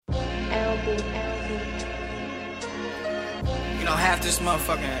You know, half this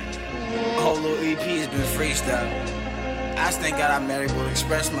motherfucking whole little EP has been freestyle. I just thank God I'm able to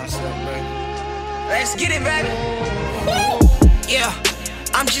express myself, baby. Let's get it, baby. Woo! Yeah,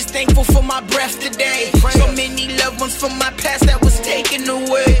 I'm just thankful for my breath today. So many loved ones from my past that was taken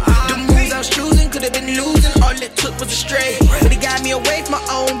away. The moves I was choosing could have been losing. All it took was a stray, but it got me away from my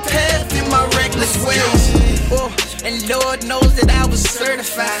own path in my reckless ways. Oh, and Lord knows that I was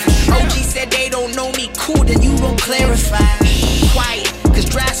certified. OG said they don't know me, cool, then you don't clarify. Quiet, cause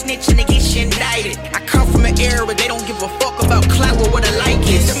dry snitching they get shit indicted. I come from an era where they don't give a fuck about clout or what a like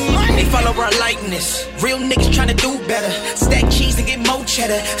is. They follow our likeness. Real niggas tryna do better. Stack cheese and get more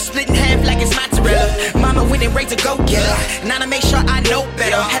cheddar. Split in half like it's mozzarella. Mama went and raised a go-getter. Now to make sure I know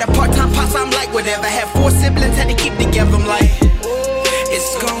better. Had a part-time pops, I'm like whatever. Had 4 siblings, had to keep together. I'm like,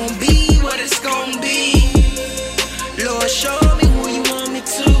 it's gon' be what it's gon' be. Lord, show me who you want me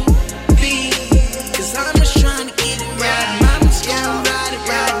to be. Cause I'm just trying to get it right. I'm just gonna ride it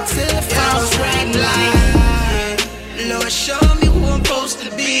right until it falls right in line. Lord, show me who I'm supposed to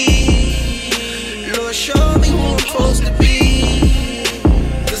be. Lord, show me who I'm supposed to be.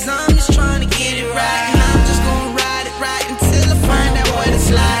 Cause I'm just trying to get it right. And I'm just gonna ride it right until I find out what it's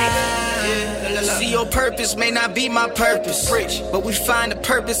like. See, your purpose may not be my purpose, but we find a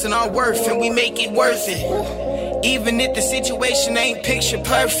purpose in our worth and we make it worth it. Even if the situation ain't picture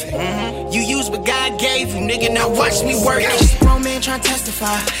perfect, you use what God gave you, nigga, now watch me work. Just a grown man trying to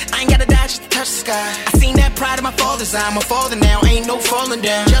testify. I ain't gotta die just to touch the sky. I seen that pride in my father's eye. I'm a father now, ain't no falling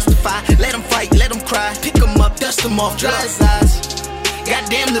down. Justify, let him fight, let him cry. Pick him up, dust him off, dry his eyes.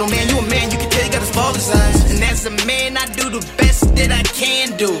 Goddamn little man, you a man, you can tell you got his father's eyes. And as a man, I do the best that I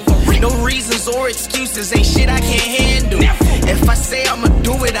can do. No reasons or excuses, ain't shit I can't handle. If I say I'ma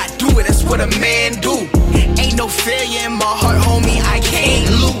do it, I do it, that's what a man do. Ain't no failure in my heart, homie, I can't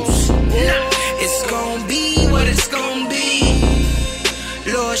lose. It's gon' be what it's gon' be.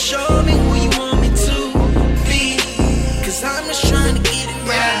 Lord, show me who you want me to be. Cause I'm just trying to get it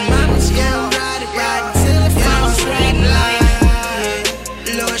right. I'm just gonna ride it right until it falls right in line.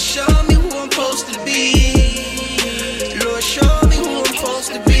 Lord, show me who I'm supposed to be. Lord, show me who I'm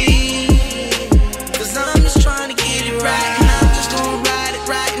supposed to be. Cause I'm just trying to get it right. And I'm just gonna ride it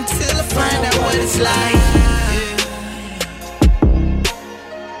right until I find out what it's like.